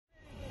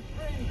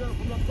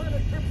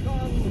planet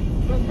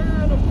Krypton, the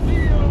Man of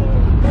Steel,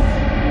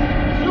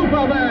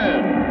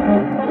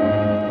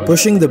 Superman!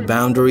 Pushing the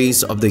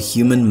boundaries of the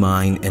human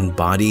mind and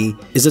body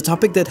is a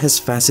topic that has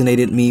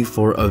fascinated me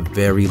for a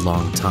very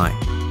long time.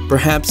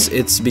 Perhaps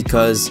it's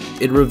because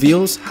it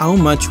reveals how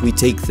much we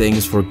take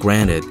things for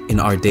granted in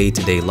our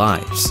day-to-day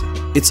lives.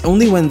 It's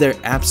only when they're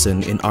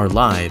absent in our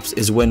lives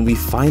is when we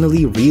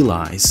finally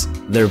realize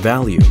their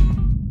value.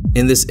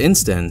 In this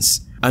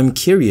instance, I'm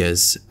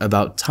curious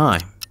about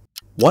time.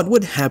 What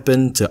would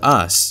happen to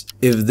us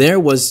if there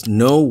was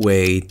no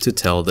way to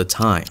tell the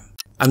time?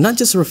 I'm not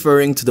just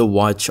referring to the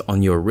watch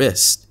on your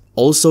wrist,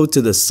 also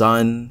to the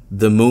sun,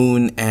 the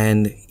moon,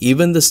 and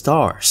even the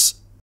stars.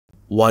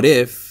 What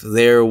if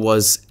there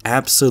was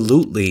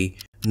absolutely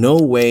no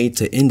way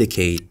to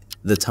indicate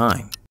the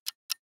time?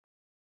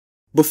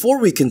 Before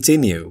we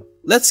continue,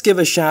 let's give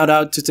a shout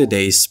out to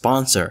today's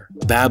sponsor,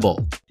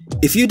 Babbel.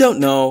 If you don't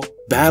know,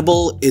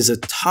 Babbel is a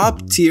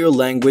top-tier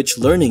language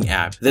learning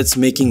app that's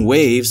making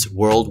waves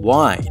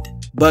worldwide.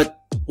 But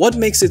what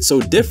makes it so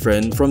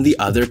different from the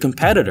other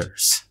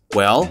competitors?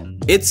 Well,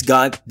 it's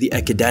got the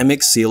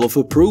academic seal of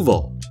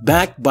approval,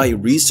 backed by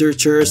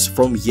researchers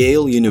from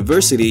Yale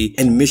University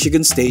and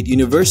Michigan State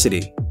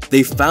University.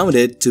 They found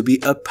it to be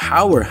a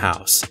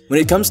powerhouse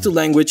when it comes to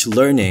language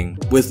learning,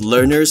 with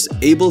learners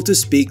able to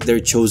speak their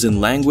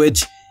chosen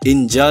language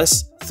in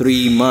just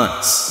 3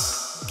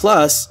 months.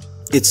 Plus,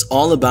 it's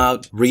all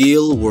about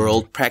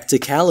real-world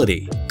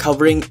practicality,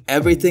 covering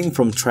everything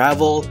from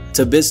travel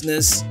to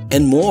business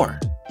and more.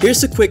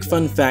 Here's a quick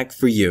fun fact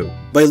for you.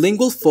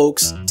 Bilingual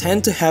folks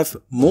tend to have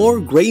more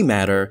gray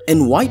matter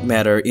and white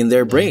matter in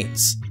their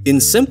brains.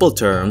 In simple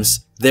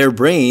terms, their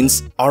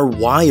brains are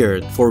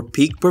wired for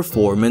peak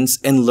performance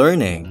and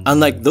learning,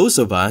 unlike those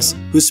of us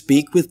who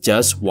speak with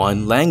just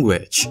one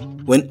language.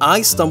 When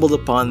I stumbled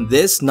upon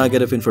this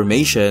nugget of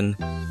information,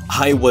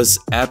 I was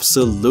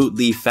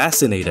absolutely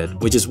fascinated,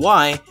 which is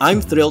why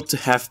I'm thrilled to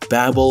have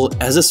Babbel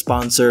as a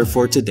sponsor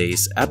for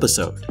today's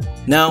episode.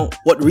 Now,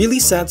 what really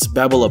sets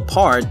Babbel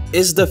apart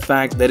is the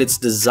fact that it's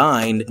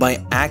designed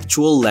by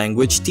actual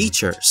language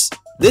teachers.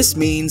 This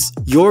means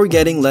you're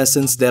getting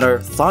lessons that are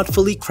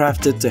thoughtfully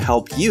crafted to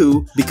help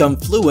you become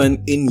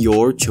fluent in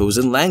your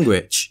chosen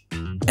language.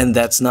 And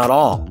that's not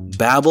all.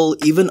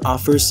 Babbel even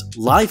offers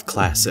live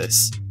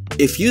classes.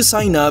 If you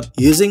sign up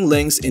using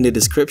links in the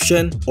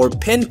description or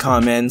pinned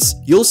comments,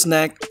 you'll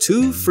snag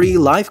 2 free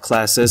live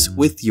classes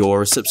with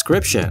your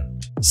subscription.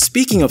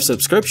 Speaking of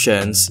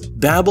subscriptions,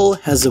 Babbel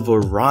has a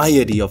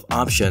variety of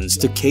options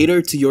to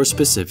cater to your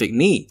specific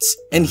needs.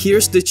 And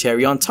here's the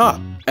cherry on top.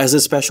 As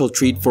a special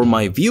treat for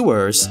my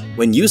viewers,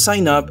 when you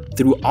sign up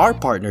through our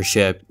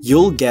partnership,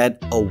 you'll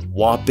get a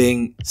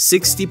whopping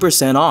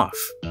 60% off.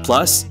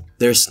 Plus,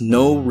 there's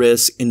no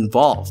risk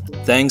involved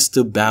thanks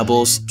to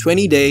Babbel's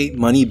 20-day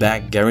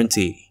money-back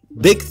guarantee.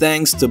 Big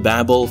thanks to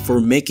Babbel for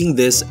making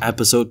this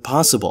episode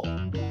possible.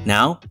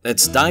 Now,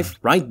 let's dive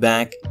right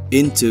back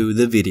into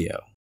the video.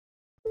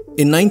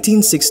 In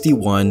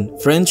 1961,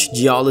 French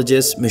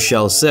geologist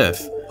Michel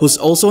Siffre, who's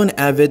also an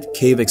avid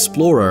cave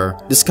explorer,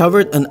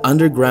 discovered an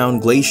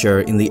underground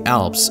glacier in the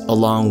Alps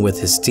along with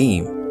his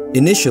team.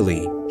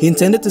 Initially, he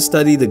intended to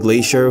study the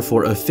glacier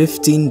for a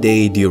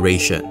 15-day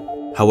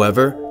duration.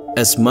 However,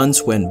 as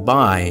months went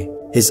by,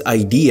 his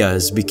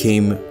ideas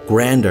became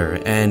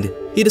grander and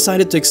he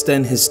decided to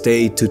extend his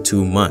stay to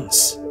 2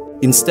 months.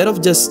 Instead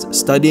of just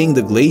studying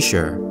the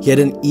glacier, he had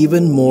an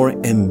even more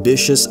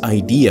ambitious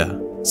idea,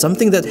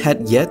 something that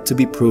had yet to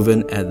be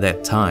proven at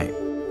that time.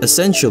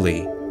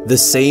 Essentially, the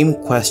same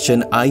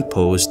question I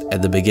posed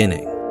at the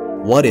beginning.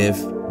 What if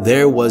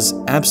there was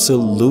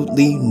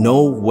absolutely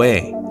no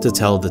way to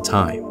tell the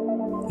time?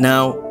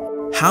 Now,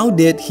 how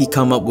did he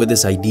come up with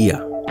this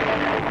idea?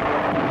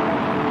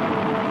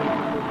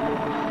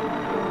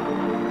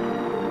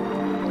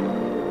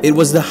 It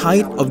was the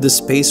height of the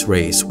space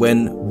race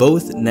when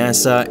both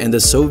NASA and the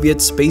Soviet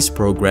space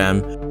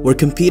program were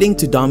competing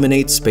to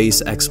dominate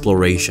space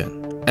exploration.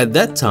 At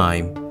that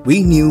time,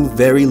 we knew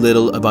very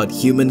little about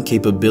human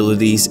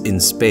capabilities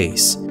in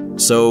space,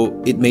 so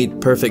it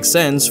made perfect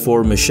sense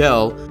for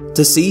Michel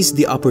to seize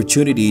the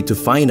opportunity to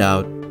find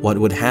out what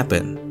would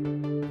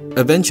happen.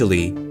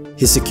 Eventually,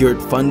 he secured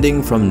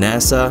funding from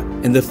NASA,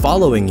 and the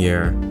following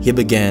year, he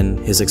began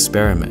his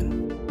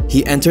experiment.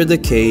 He entered the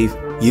cave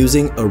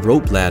using a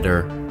rope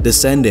ladder,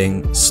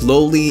 descending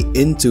slowly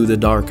into the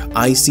dark,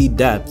 icy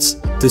depths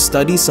to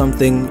study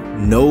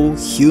something no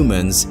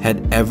humans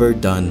had ever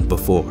done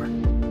before.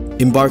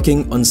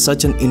 Embarking on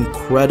such an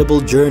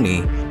incredible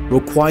journey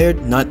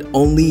required not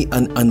only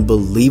an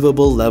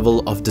unbelievable level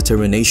of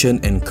determination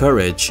and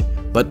courage,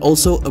 but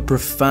also a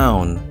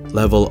profound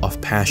level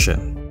of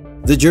passion.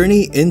 The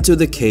journey into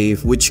the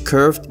cave, which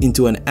curved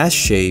into an S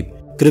shape,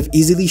 could have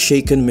easily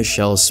shaken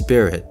Michel's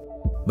spirit,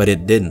 but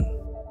it didn't.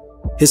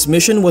 His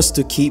mission was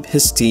to keep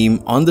his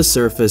team on the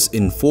surface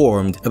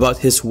informed about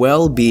his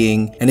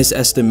well-being and his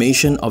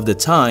estimation of the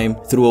time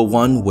through a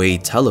one-way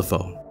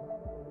telephone.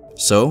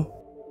 So,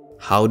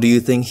 how do you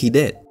think he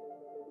did?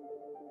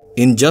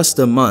 In just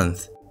a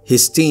month,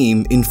 his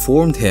team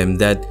informed him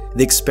that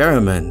the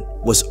experiment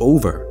was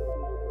over.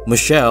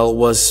 Michel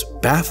was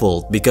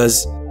baffled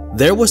because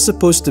there was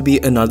supposed to be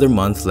another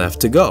month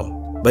left to go.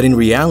 But in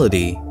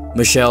reality,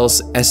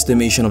 Michel's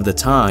estimation of the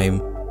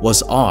time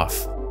was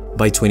off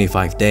by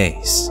 25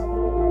 days.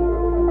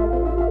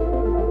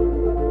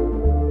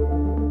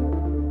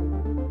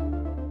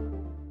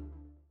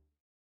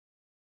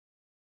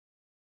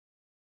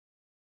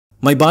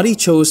 My body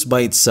chose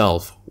by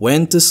itself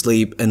when to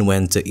sleep and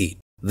when to eat.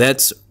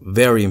 That's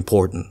very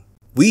important.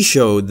 We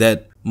showed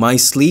that my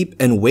sleep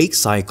and wake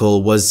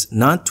cycle was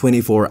not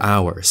 24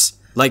 hours,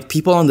 like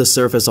people on the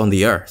surface on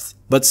the earth,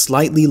 but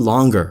slightly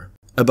longer,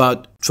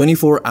 about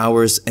 24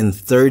 hours and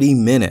 30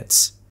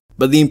 minutes.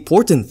 But the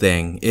important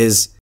thing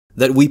is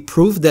that we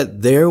proved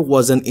that there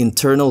was an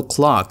internal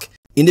clock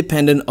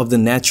independent of the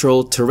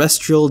natural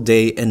terrestrial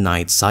day and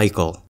night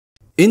cycle.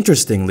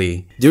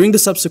 Interestingly, during the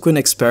subsequent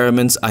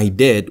experiments I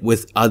did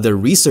with other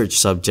research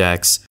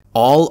subjects,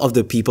 all of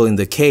the people in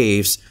the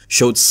caves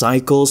showed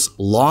cycles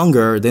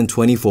longer than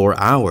 24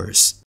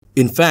 hours.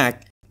 In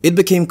fact, it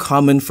became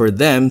common for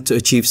them to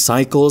achieve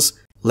cycles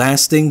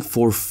lasting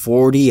for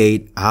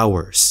 48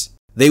 hours.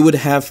 They would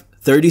have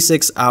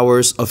 36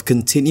 hours of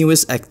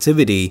continuous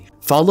activity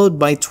followed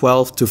by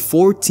 12 to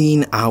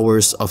 14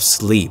 hours of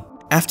sleep.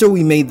 After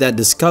we made that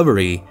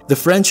discovery, the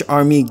French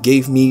army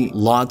gave me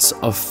lots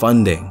of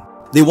funding.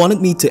 They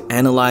wanted me to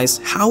analyze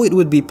how it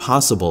would be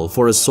possible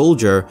for a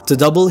soldier to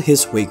double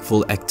his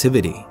wakeful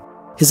activity.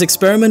 His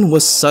experiment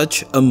was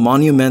such a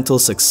monumental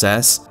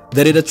success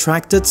that it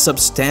attracted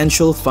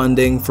substantial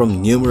funding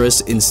from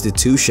numerous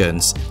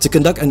institutions to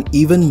conduct an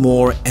even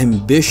more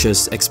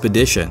ambitious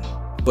expedition.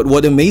 But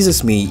what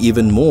amazes me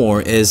even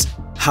more is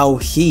how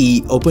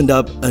he opened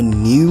up a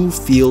new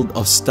field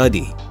of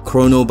study,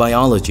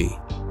 chronobiology,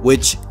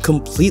 which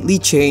completely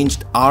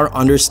changed our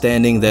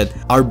understanding that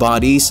our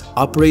bodies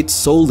operate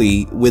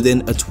solely within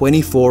a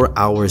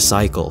 24-hour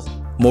cycle.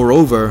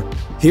 Moreover,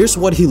 here's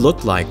what he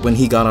looked like when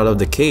he got out of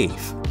the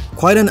cave.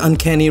 Quite an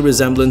uncanny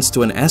resemblance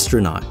to an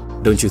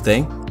astronaut, don't you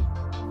think?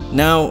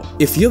 Now,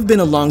 if you've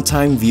been a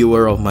long-time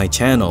viewer of my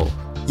channel,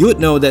 you would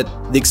know that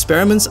the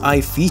experiments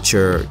I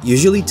feature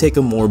usually take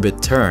a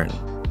morbid turn,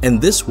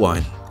 and this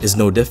one is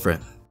no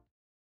different.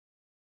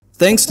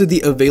 Thanks to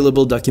the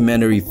available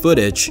documentary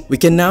footage, we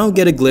can now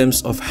get a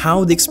glimpse of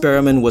how the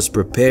experiment was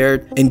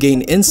prepared and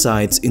gain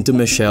insights into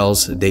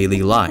Michel's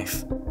daily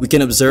life. We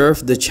can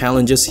observe the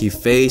challenges he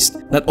faced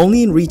not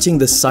only in reaching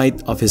the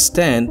site of his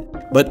tent,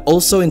 but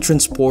also in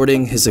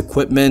transporting his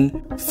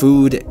equipment,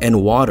 food,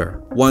 and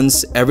water.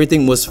 Once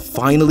everything was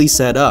finally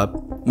set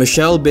up,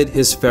 Michel bid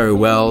his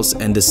farewells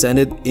and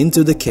descended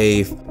into the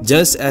cave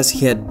just as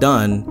he had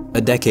done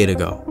a decade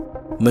ago.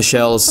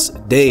 Michel's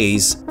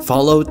days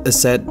followed a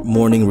set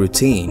morning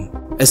routine.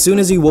 As soon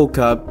as he woke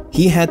up,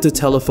 he had to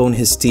telephone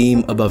his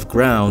team above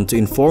ground to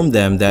inform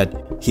them that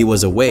he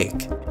was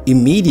awake.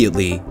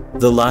 Immediately,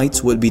 the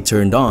lights would be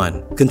turned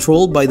on,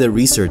 controlled by the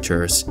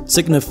researchers,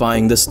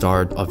 signifying the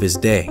start of his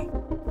day.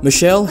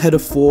 Michel had a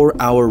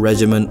 4-hour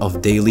regimen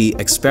of daily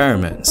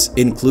experiments,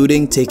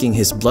 including taking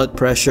his blood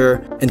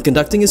pressure and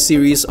conducting a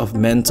series of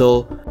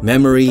mental,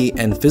 memory,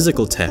 and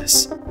physical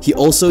tests. He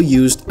also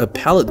used a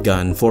pellet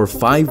gun for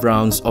 5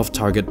 rounds of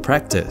target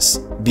practice.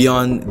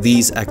 Beyond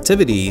these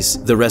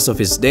activities, the rest of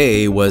his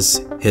day was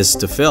his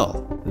to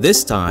fill.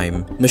 This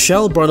time,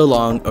 Michel brought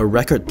along a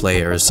record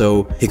player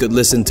so he could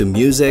listen to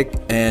music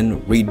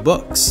and read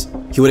books.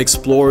 He would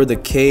explore the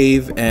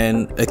cave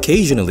and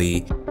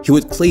occasionally, he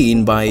would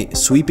clean by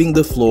sweeping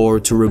the floor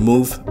to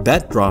remove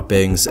bed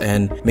droppings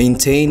and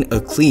maintain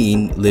a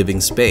clean living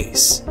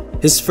space.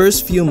 His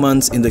first few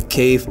months in the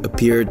cave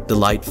appeared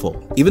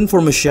delightful, even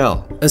for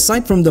Michel,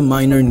 aside from the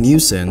minor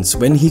nuisance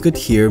when he could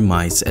hear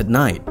mice at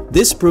night.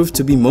 This proved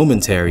to be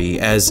momentary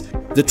as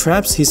the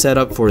traps he set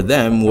up for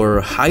them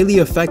were highly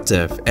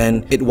effective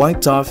and it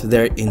wiped off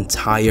their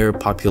entire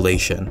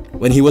population.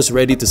 When he was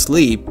ready to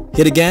sleep,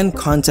 he'd again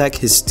contact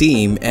his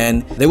team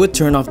and they would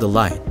turn off the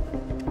light.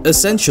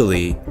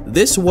 Essentially,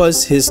 this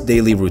was his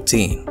daily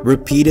routine,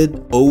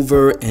 repeated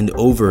over and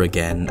over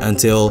again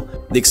until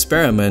the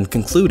experiment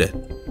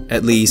concluded.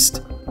 At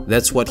least,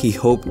 that's what he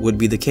hoped would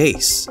be the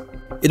case.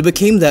 It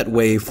became that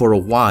way for a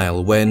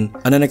while when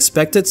an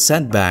unexpected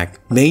setback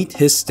made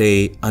his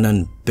stay an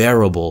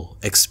unbearable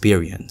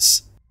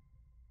experience.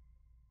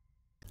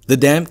 The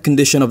damp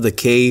condition of the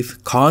cave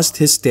caused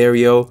his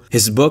stereo,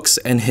 his books,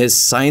 and his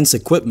science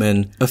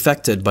equipment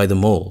affected by the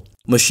mold.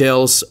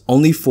 Michel's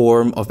only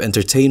form of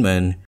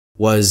entertainment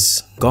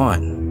was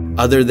gone.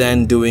 Other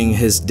than doing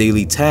his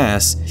daily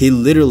tasks, he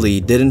literally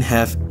didn't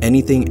have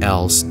anything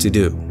else to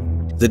do.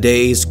 The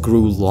days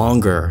grew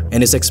longer,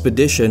 and his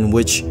expedition,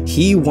 which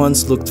he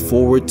once looked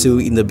forward to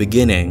in the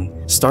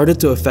beginning, started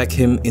to affect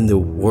him in the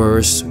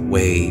worst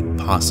way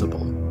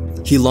possible.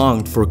 He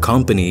longed for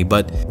company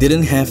but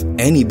didn't have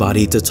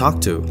anybody to talk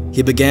to.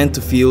 He began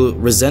to feel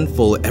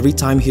resentful every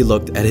time he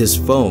looked at his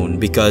phone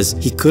because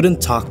he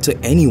couldn't talk to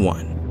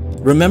anyone.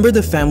 Remember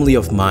the family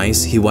of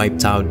mice he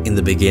wiped out in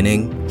the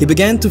beginning? He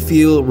began to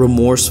feel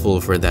remorseful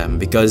for them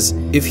because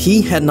if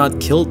he had not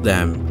killed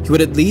them, he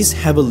would at least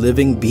have a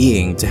living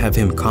being to have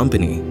him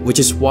company, which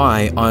is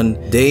why on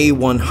day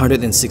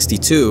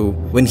 162,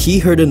 when he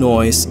heard a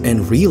noise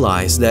and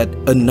realized that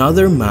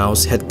another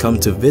mouse had come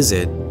to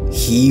visit,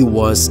 he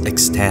was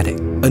ecstatic.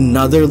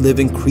 Another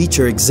living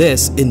creature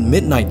exists in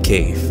Midnight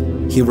Cave,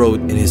 he wrote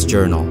in his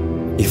journal.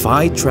 If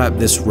I trap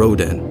this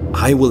rodent,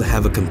 I will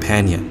have a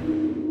companion.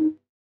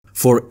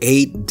 For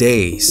 8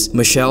 days,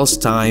 Michel's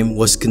time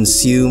was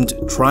consumed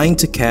trying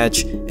to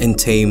catch and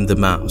tame the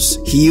mouse.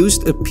 He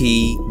used a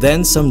pea,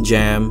 then some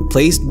jam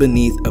placed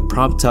beneath a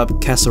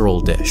propped-up casserole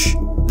dish.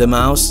 The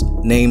mouse,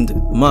 named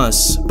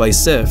Mus by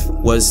Siffre,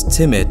 was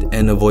timid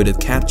and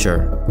avoided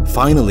capture.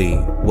 Finally,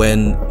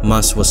 when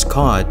Mus was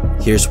caught,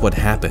 here's what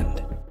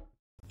happened.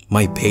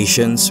 My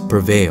patience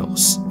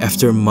prevails.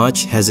 After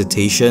much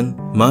hesitation,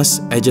 Mus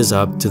edges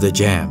up to the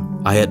jam.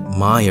 I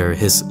admire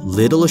his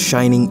little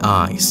shining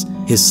eyes,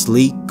 his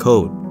sleek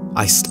coat.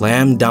 I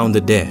slam down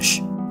the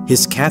dish.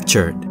 He's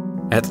captured.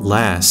 At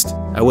last,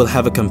 I will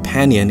have a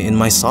companion in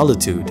my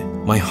solitude.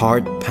 My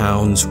heart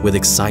pounds with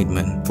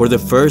excitement. For the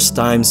first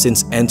time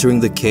since entering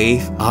the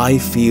cave, I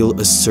feel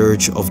a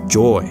surge of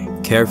joy.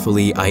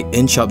 Carefully, I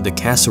inch up the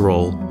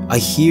casserole. I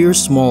hear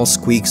small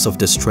squeaks of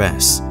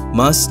distress.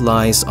 Mus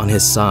lies on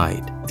his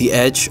side. The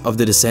edge of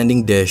the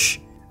descending dish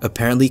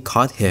apparently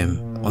caught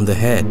him on the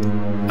head.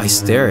 I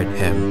stare at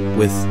him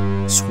with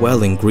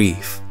swelling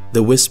grief.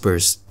 The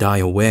whispers die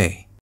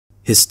away.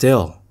 He's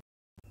still.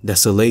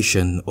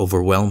 Desolation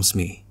overwhelms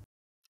me.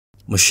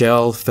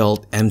 Michel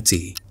felt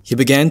empty. He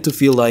began to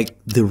feel like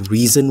the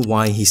reason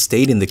why he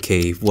stayed in the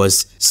cave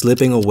was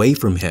slipping away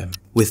from him.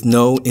 With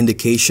no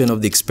indication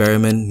of the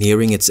experiment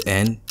nearing its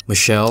end,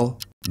 Michel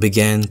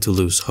began to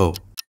lose hope.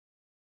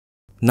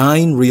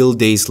 9 real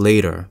days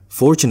later,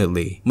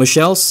 fortunately,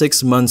 Michel's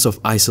 6 months of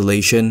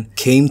isolation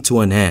came to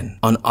an end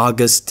on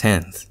August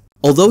 10th.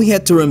 Although he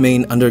had to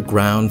remain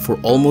underground for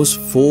almost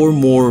 4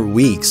 more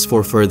weeks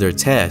for further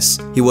tests,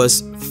 he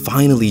was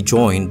finally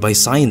joined by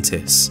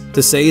scientists.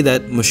 To say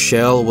that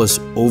Michel was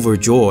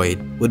overjoyed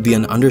would be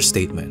an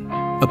understatement.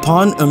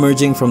 Upon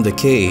emerging from the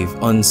cave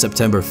on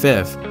September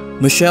 5th,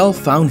 Michel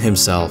found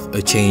himself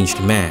a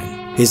changed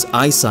man. His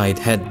eyesight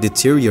had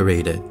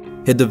deteriorated.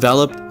 He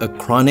developed a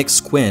chronic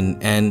squint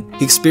and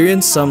he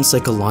experienced some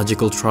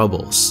psychological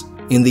troubles.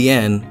 In the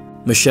end,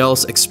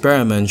 Michel's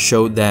experiment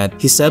showed that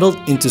he settled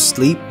into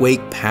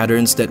sleep-wake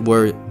patterns that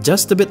were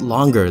just a bit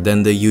longer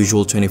than the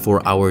usual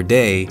 24-hour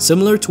day,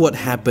 similar to what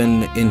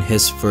happened in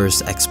his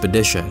first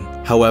expedition.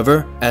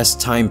 However, as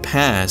time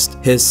passed,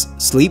 his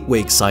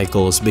sleep-wake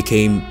cycles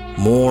became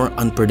more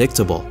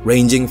unpredictable,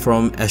 ranging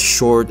from as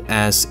short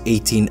as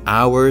 18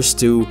 hours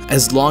to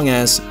as long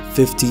as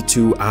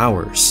 52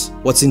 hours.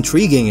 What's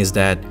intriguing is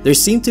that there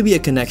seemed to be a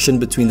connection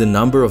between the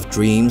number of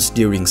dreams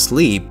during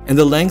sleep and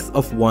the length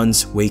of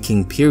one's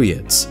waking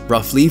periods.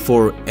 Roughly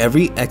for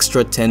every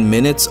extra 10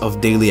 minutes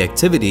of daily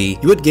activity,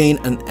 you would gain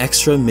an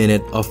extra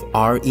minute of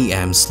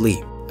REM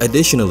sleep.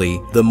 Additionally,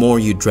 the more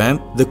you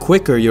dreamt, the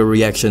quicker your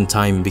reaction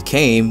time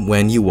became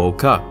when you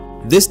woke up.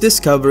 This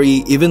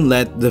discovery even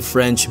led the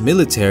French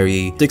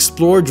military to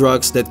explore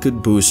drugs that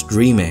could boost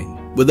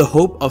dreaming, with the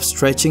hope of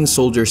stretching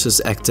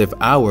soldiers' active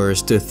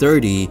hours to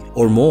 30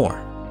 or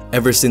more.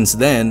 Ever since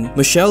then,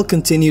 Michel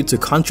continued to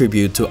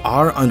contribute to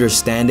our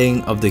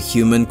understanding of the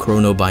human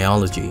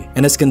chronobiology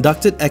and has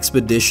conducted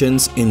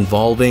expeditions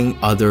involving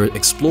other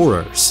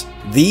explorers.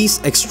 These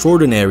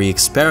extraordinary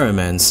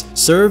experiments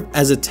serve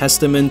as a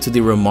testament to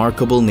the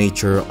remarkable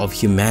nature of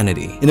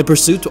humanity. In a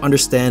pursuit to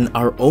understand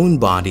our own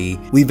body,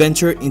 we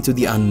venture into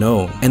the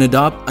unknown and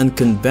adopt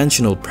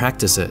unconventional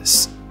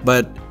practices.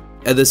 But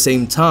at the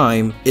same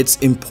time, it's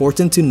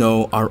important to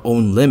know our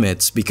own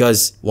limits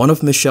because one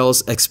of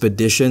Michel's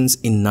expeditions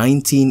in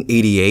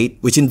 1988,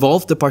 which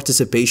involved the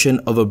participation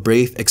of a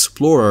brave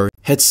explorer,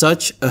 had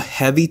such a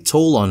heavy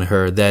toll on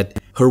her that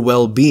her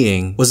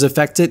well-being was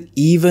affected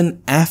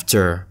even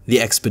after the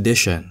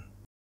expedition.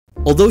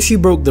 Although she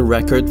broke the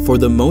record for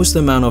the most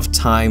amount of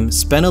time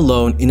spent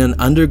alone in an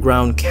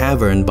underground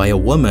cavern by a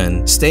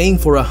woman, staying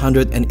for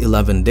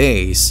 111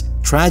 days,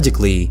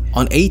 tragically,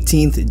 on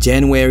 18th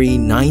January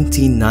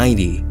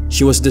 1990,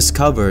 she was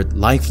discovered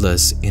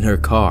lifeless in her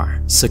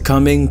car,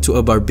 succumbing to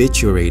a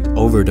barbiturate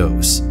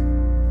overdose.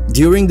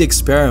 During the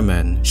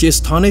experiment, she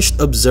astonished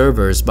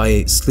observers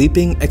by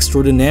sleeping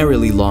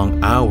extraordinarily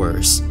long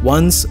hours,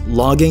 once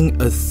logging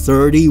a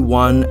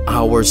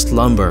 31-hour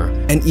slumber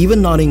and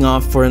even nodding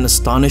off for an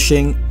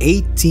astonishing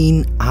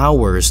 18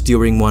 hours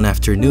during one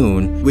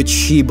afternoon, which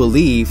she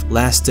believed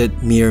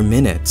lasted mere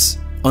minutes.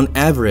 On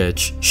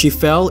average, she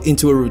fell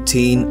into a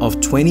routine of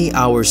 20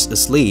 hours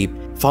asleep,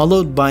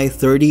 followed by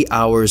 30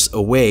 hours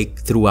awake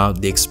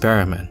throughout the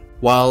experiment.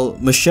 While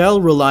Michel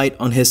relied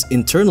on his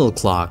internal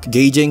clock,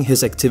 gauging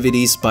his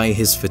activities by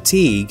his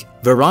fatigue,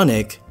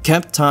 Veronique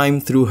kept time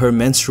through her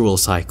menstrual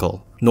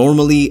cycle.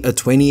 Normally a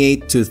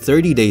 28 to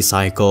 30 day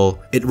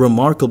cycle, it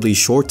remarkably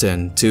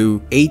shortened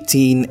to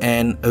 18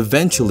 and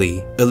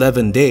eventually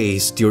 11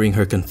 days during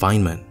her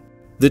confinement.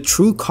 The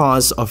true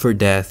cause of her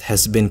death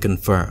has been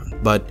confirmed,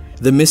 but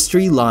the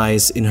mystery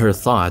lies in her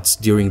thoughts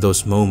during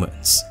those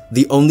moments.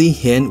 The only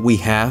hint we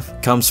have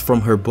comes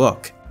from her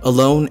book,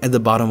 Alone at the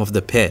Bottom of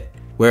the Pit,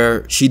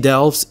 where she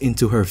delves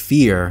into her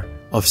fear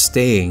of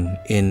staying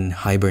in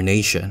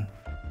hibernation.